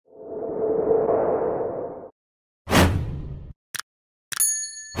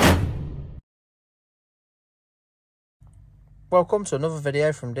Welcome to another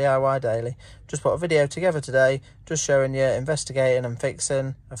video from DIY Daily. Just put a video together today, just showing you investigating and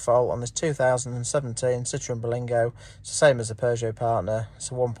fixing a fault on this 2017 Citroen Berlingo. It's the same as the Peugeot partner,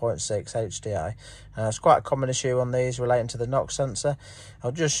 it's a 1.6 HDI. It's quite a common issue on these relating to the Nox sensor.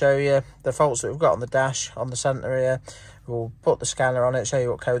 I'll just show you the faults that we've got on the dash, on the centre here. We'll put the scanner on it, show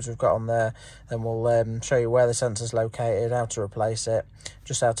you what codes we've got on there, then we'll show you where the sensor's located, how to replace it,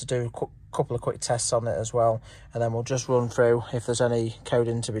 just how to do couple of quick tests on it as well, and then we'll just run through if there's any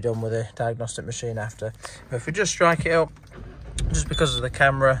coding to be done with a diagnostic machine after. But if we just strike it up, just because of the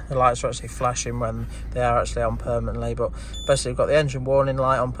camera, the lights are actually flashing when they are actually on permanently, but basically we've got the engine warning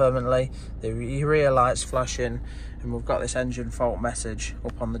light on permanently, the rear light's flashing, and we've got this engine fault message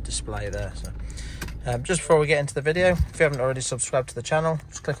up on the display there. So just before we get into the video, if you haven't already subscribed to the channel,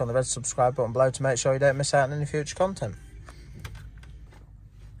 just click on the red subscribe button below to make sure you don't miss out on any future content.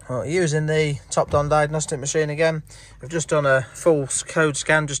 Well, using the top-down diagnostic machine again, we've just done a full code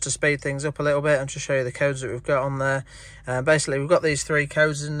scan just to speed things up a little bit and to show you the codes that we've got on there. Basically, we've got these 3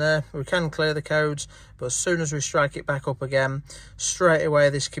 codes in there. We can clear the codes, but as soon as we strike it back up again, straight away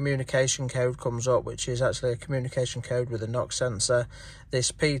this communication code comes up, which is actually a communication code with a Nox sensor.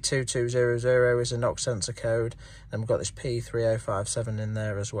 This P2200 is a Nox sensor code, and we've got this P3057 in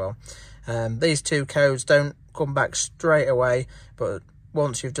there as well. These 2 codes don't come back straight away, but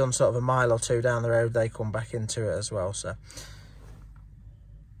once you've done sort of a mile or 2 down the road, they come back into it as well. So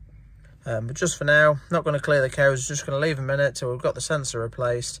but just for now, not going to clear the codes, just going to leave a minute till we've got the sensor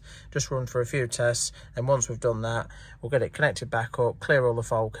replaced, just run for a few tests, and once we've done that, we'll get it connected back up, clear all the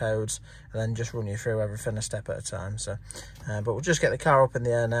fault codes, and then just run you through everything a step at a time. So but we'll just get the car up in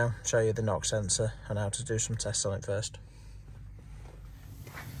the air now, show you the Nox sensor and how to do some tests on it first.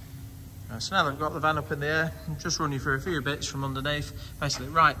 So now that we've got the van up in the air, I'll just run you through a few bits from underneath. Basically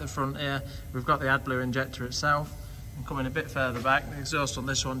right at the front here, we've got the AdBlue injector itself. And coming a bit further back, the exhaust on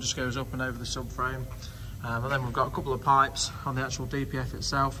this one just goes up and over the subframe. And then we've got a couple of pipes on the actual DPF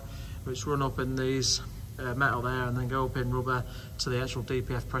itself, which run up in these metal there and then go up in rubber to the actual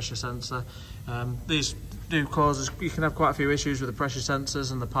DPF pressure sensor. These do cause, you can have quite a few issues with the pressure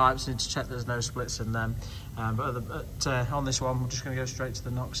sensors and the pipes, you need to check there's no splits in them. But on this one, we're just going to go straight to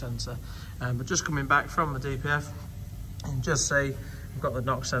the Nox sensor. But just coming back from the DPF, you can just see we've got the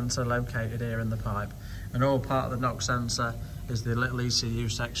Nox sensor located here in the pipe. And all part of the Nox sensor is the little ECU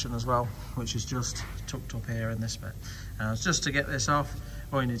section as well, which is just tucked up here in this bit. Just to get this off,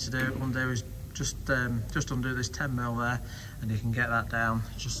 all you need to undo is just undo this 10mm there, and you can get that down.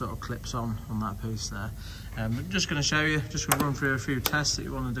 It just sort of clips on that piece there. I'm just going to show you, just going to run through a few tests that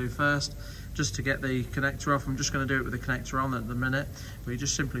you want to do first, just to get the connector off. I'm just going to do it with the connector on at the minute, but you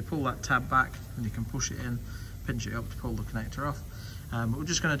just simply pull that tab back and you can push it in, pinch it up to pull the connector off. But we're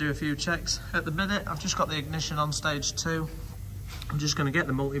just going to do a few checks. At the minute, I've just got the ignition on stage 2. I'm just going to get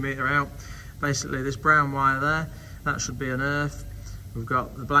the multimeter out. Basically, this brown wire there, that should be an earth. We've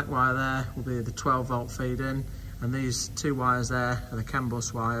got the black wire there, will be the 12-volt feed in, and these 2 wires there are the CAN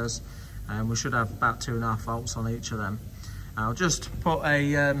bus wires, and we should have about 2.5 volts on each of them. I'll just put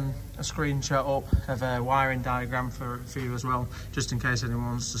a screenshot up of a wiring diagram for you as well, just in case anyone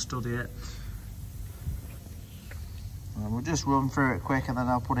wants to study it. And we'll just run through it quick and then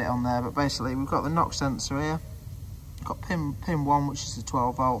I'll put it on there. But basically, we've got the Nox sensor here. We've got pin 1, which is the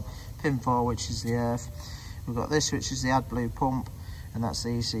 12-volt, pin 4, which is the earth. We've got this, which is the AdBlue pump, and that's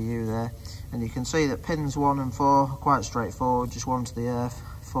the ECU there. And you can see that pins 1 and 4 are quite straightforward, just 1 to the earth,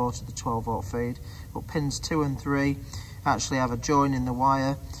 4 to the 12-volt feed. But pins 2 and 3 actually have a join in the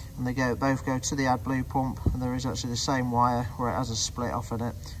wire, and they both go to the AdBlue pump, and there is actually the same wire where it has a split off in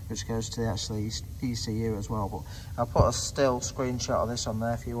it, which goes to the actually ECU as well. But I'll put a still screenshot of this on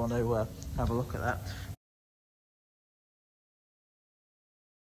there if you want to have a look at that.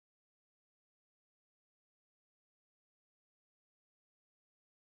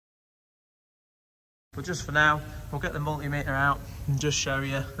 But just for now, we'll get the multimeter out and just show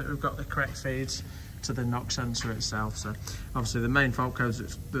you that we've got the correct feeds to the Nox sensor itself. So obviously the main fault code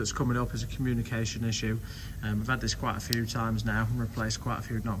that's coming up is a communication issue. We've had this quite a few times now and replaced quite a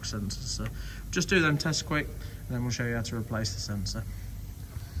few Nox sensors. So just do them tests quick and then we'll show you how to replace the sensor.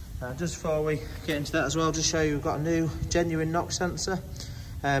 Just before we get into that as well, just show you we've got a new genuine Nox sensor.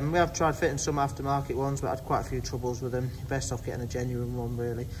 We have tried fitting some aftermarket ones, but had quite a few troubles with them. You're best off getting a genuine one,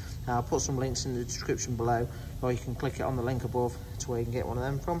 really. I'll put some links in the description below, or you can click it on the link above to where you can get one of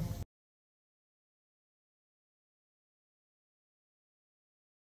them from.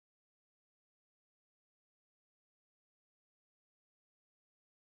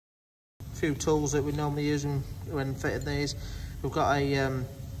 A few tools that we normally use when fitting these. We've got a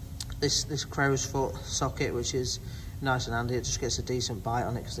this crow's foot socket, which is nice and handy. It just gets a decent bite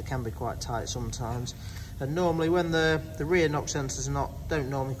on it because they can be quite tight sometimes. And normally when the rear Nox sensors don't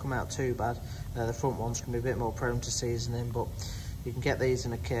normally come out too bad, the front ones can be a bit more prone to seasoning, but you can get these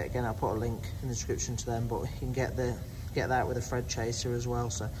in a kit. Again, I'll put a link in the description to them, but you can get that with a thread chaser as well.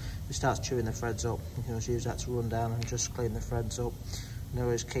 So if it starts chewing the threads up, you can always use that to run down and just clean the threads up. And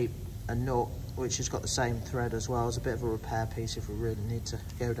always keep a nut which has got the same thread as well as a bit of a repair piece if we really need to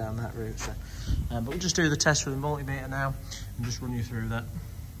go down that route. So, but we'll just do the test with the multimeter now and just run you through that.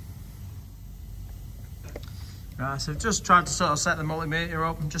 Right, so I've just tried to sort of set the multimeter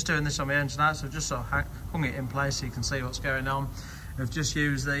up. I'm just doing this on my own tonight, so I've just sort of hung it in place so you can see what's going on. I've just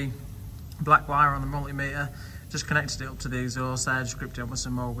used the black wire on the multimeter, just connected it up to the exhaust there, just gripped it up with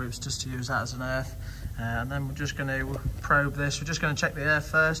some more grips just to use that as an earth. And then we're just going to probe this. We're just going to check the earth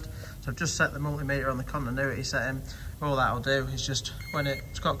first. So I've just set the multimeter on the continuity setting. All that'll do is just, when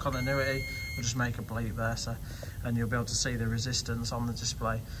it's got continuity, we'll just make a bleep there, so, and you'll be able to see the resistance on the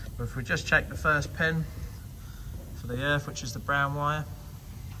display. But if we just check the first pin for the earth, which is the brown wire.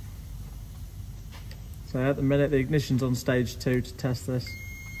 So at the minute the ignition's on stage 2 to test this.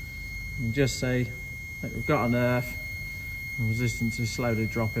 And just say that we've got an earth. The resistance is slowly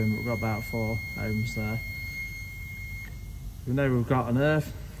dropping, but we've got about 4 ohms there. We know we've got an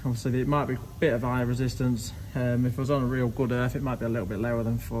earth. Obviously it might be a bit of higher resistance. If it was on a real good earth, it might be a little bit lower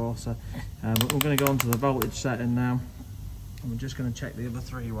than 4. So but we're going to go on to the voltage setting now. And we're just going to check the other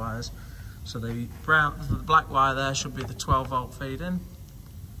 3 wires. So the black wire there should be the 12 volt feed in.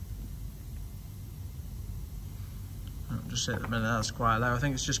 Just at the minute that's quite low. I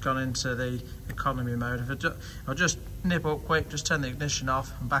think it's just gone into the economy mode. I'll just nip up quick, just turn the ignition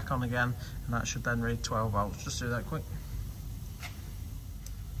off and back on again, and that should then read 12 volts. Just do that quick.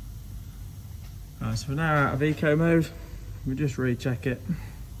 Right, so we're now out of eco mode. We just recheck it. You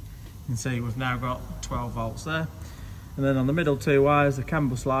can see we've now got 12 volts there. And then on the middle 2 wires, the CAN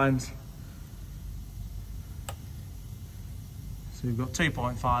bus lines. So we've got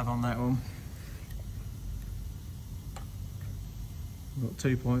 2.5 on that one. We've got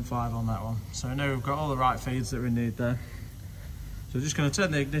 2.5 on that one. So I know we've got all the right feeds that we need there. So we're just going to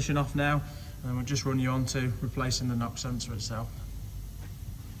turn the ignition off now, and then we'll just run you on to replacing the Nox sensor itself.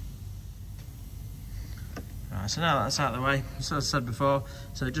 Right, so now that's out of the way, as I said before,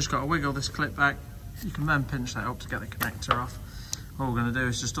 so you've just got to wiggle this clip back. You can then pinch that up to get the connector off. All we're going to do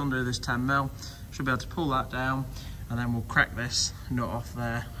is just undo this 10mm. Should be able to pull that down, and then we'll crack this nut off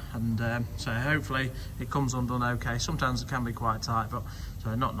there. And so hopefully it comes undone okay. Sometimes it can be quite tight, but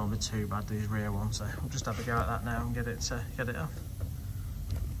so not normally too bad, these rear ones. So we'll just have a go at that now and get it off.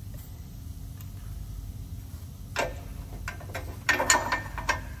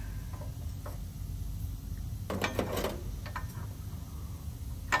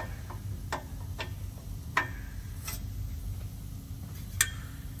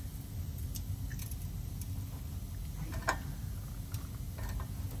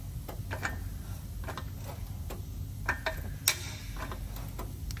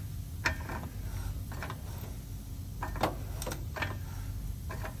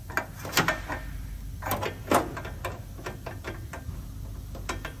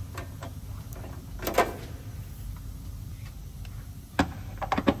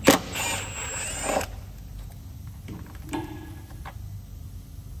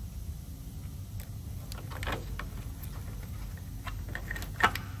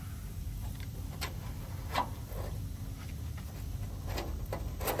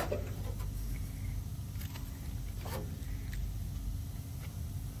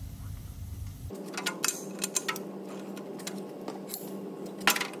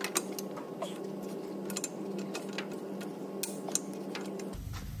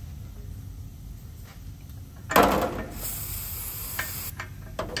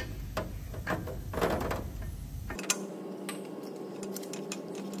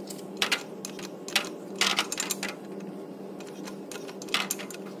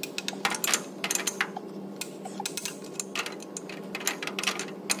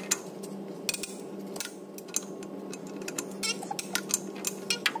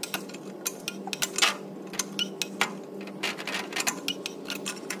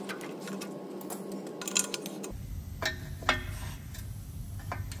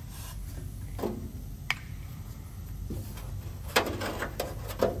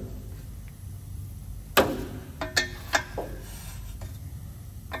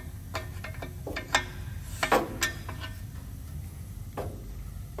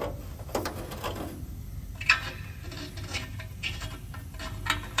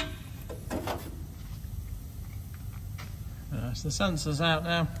 So the sensor's out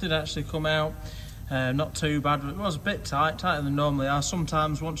now, did actually come out. Not too bad, but it was a bit tighter than normally are.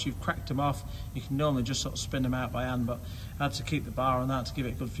 Sometimes once you've cracked them off, you can normally just sort of spin them out by hand, but I had to keep the bar on that to give it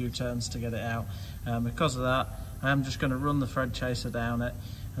a good few turns to get it out. Because of that, I am just going to run the thread chaser down it.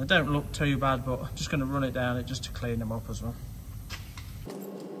 And they don't look too bad, but I'm just going to run it down it just to clean them up as well.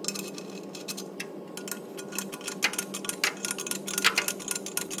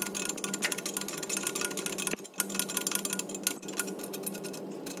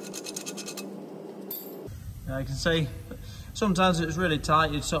 Now you can see sometimes it was really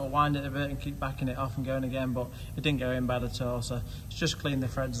tight, you'd sort of wind it a bit and keep backing it off and going again, but it didn't go in bad at all. So it's just cleaned the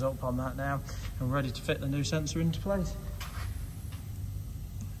threads up on that now and we're ready to fit the new sensor into place.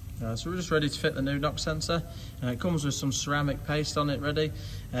 So we're just ready to fit the new Nox sensor. It comes with some ceramic paste on it ready.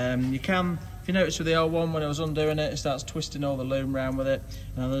 You can, if you notice with the old one, when I was undoing it, it starts twisting all the loom around with it.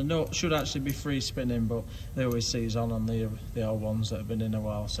 Now the nut should actually be free spinning, but they always seize on the old ones that have been in a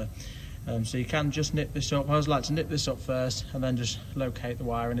while. So you can just nip this up. I always like to nip this up first and then just locate the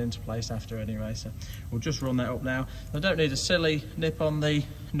wiring into place after anyway. So we'll just run that up now. I don't need a silly nip on the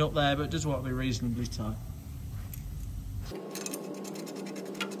nut there, but it does want to be reasonably tight.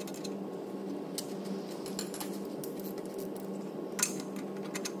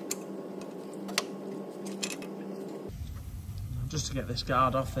 Just to get this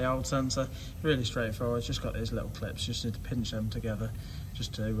guard off the old sensor, really straightforward. It's just got these little clips, just need to pinch them together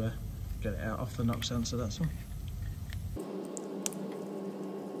just to get it out off the Nox sensor, that's all.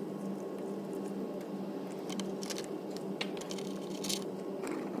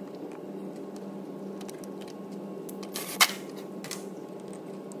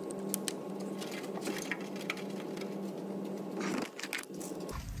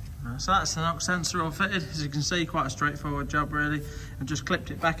 So that's the Nox sensor all fitted. As you can see, quite a straightforward job really. I've just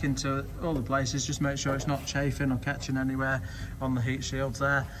clipped it back into all the places, just make sure it's not chafing or catching anywhere on the heat shields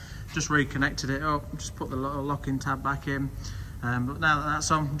there. Just reconnected it up, just put the little locking tab back in. But now that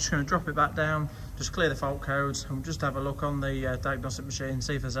that's on, I'm just going to drop it back down, just clear the fault codes, and we'll just have a look on the diagnostic machine,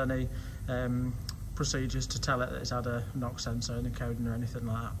 see if there's any procedures to tell it that it's had a Nox sensor, any coding or anything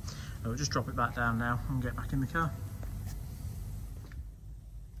like that. And we'll just drop it back down now and get back in the car.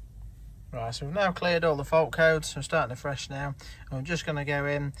 Right, so we've now cleared all the fault codes, so we're starting afresh now. And we're just going to go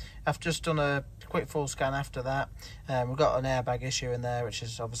in. I've just done a quick full scan after that. We've got an airbag issue in there, which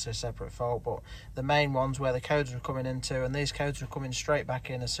is obviously a separate fault, but the main ones where the codes were coming into, and these codes were coming straight back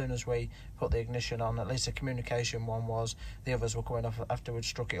in as soon as we put the ignition on. At least the communication one was. The others were coming off after we'd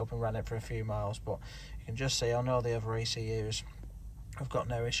struck it up and ran it for a few miles, but you can just see on all the other ECUs I've got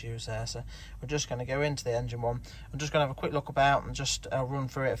no issues there. So we're just going to go into the engine one. I'm just going to have a quick look about and just run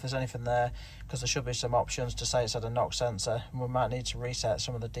through it if there's anything there, because there should be some options to say it's had a Nox sensor, and we might need to reset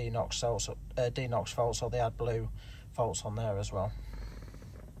some of the D Nox faults or the AdBlue faults on there as well.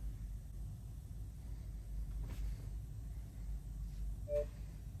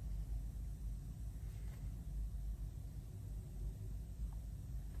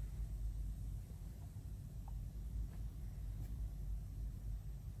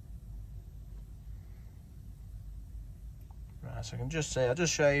 So I can just see, I'll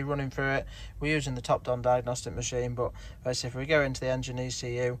just show you running through it. We're using the top-down diagnostic machine, but basically if we go into the engine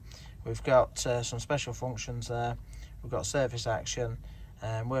ECU, we've got some special functions there. We've got service action,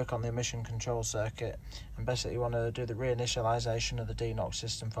 work on the emission control circuit, and basically you want to do the reinitialization of the D Nox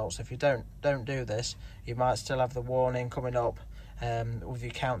system faults. If you don't do this, you might still have the warning coming up with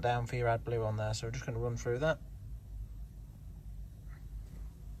your countdown for your AdBlue on there. So we're just going to run through that.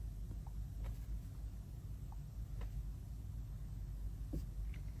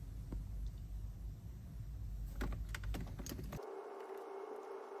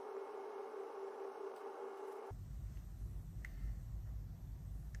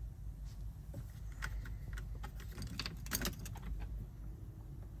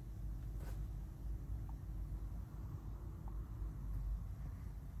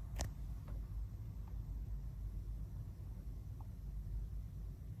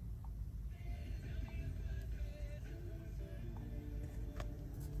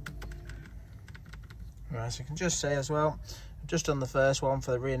 Right, so you can just see as well, I've just done the first one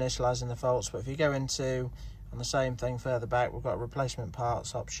for the reinitialising the faults, but if you go into, on the same thing further back, we've got a replacement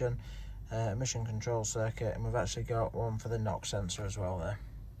parts option, emission control circuit, and we've actually got one for the Nox sensor as well there.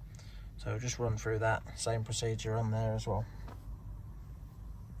 So we'll just run through that same procedure on there as well.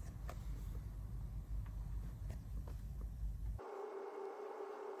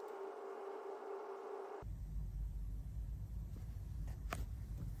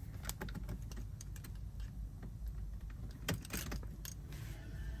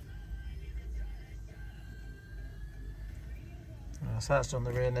 So that's done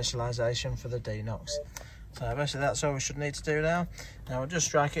the reinitialisation for the D Nox. So basically that's all we should need to do now. Now we'll just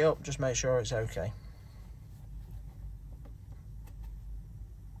strike it up, just make sure it's okay.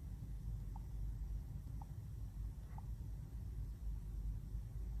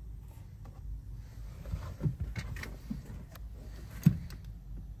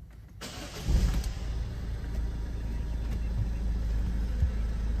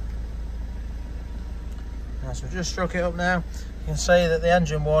 So we've just struck it up now. You can see that the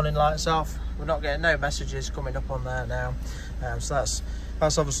engine warning light's off. We're not getting no messages coming up on there now. So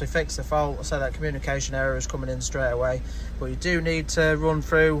that's obviously fixed the fault. So that communication error is coming in straight away. But you do need to run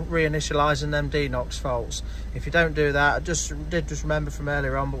through reinitialising them D Nox faults. If you don't do that, I just remember from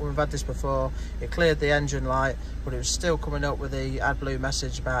earlier on, but we've had this before, it cleared the engine light, but it was still coming up with the AdBlue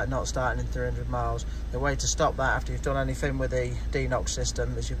message about not starting in 300 miles. The way to stop that after you've done anything with the D Nox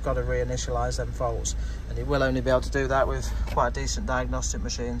system is you've got to reinitialise them faults. And you will only be able to do that with quite a decent diagnostic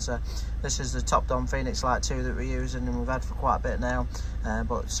machine. So this is the Top Don Phoenix Lite 2 that we're using, and we've had for quite a bit now.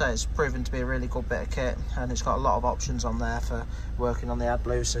 But so it's proven to be a really good bit of kit, and it's got a lot of options on there for working on the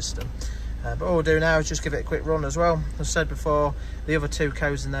AdBlue system. But all we'll do now is just give it a quick run as well. As I said before, the other two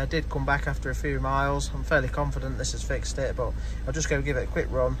codes in there did come back after a few miles. I'm fairly confident this has fixed it, but I'll just go give it a quick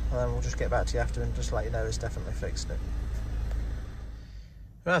run, and then we'll just get back to you after and just let you know it's definitely fixed it.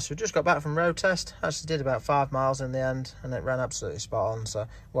 Right, so we just got back from road test. Actually did about 5 miles in the end, and it ran absolutely spot on, so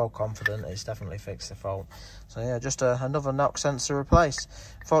well confident it's definitely fixed the fault. So yeah, just another Nox sensor replaced.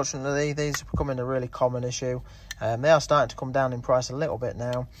 Fortunately, these are becoming a really common issue. They are starting to come down in price a little bit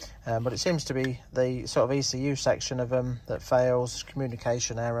now, but it seems to be the sort of ECU section of them that fails,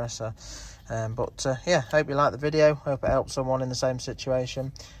 communication error. So yeah, hope you liked the video, hope it helped someone in the same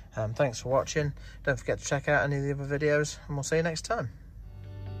situation. Thanks for watching. Don't forget to check out any of the other videos, and we'll see you next time.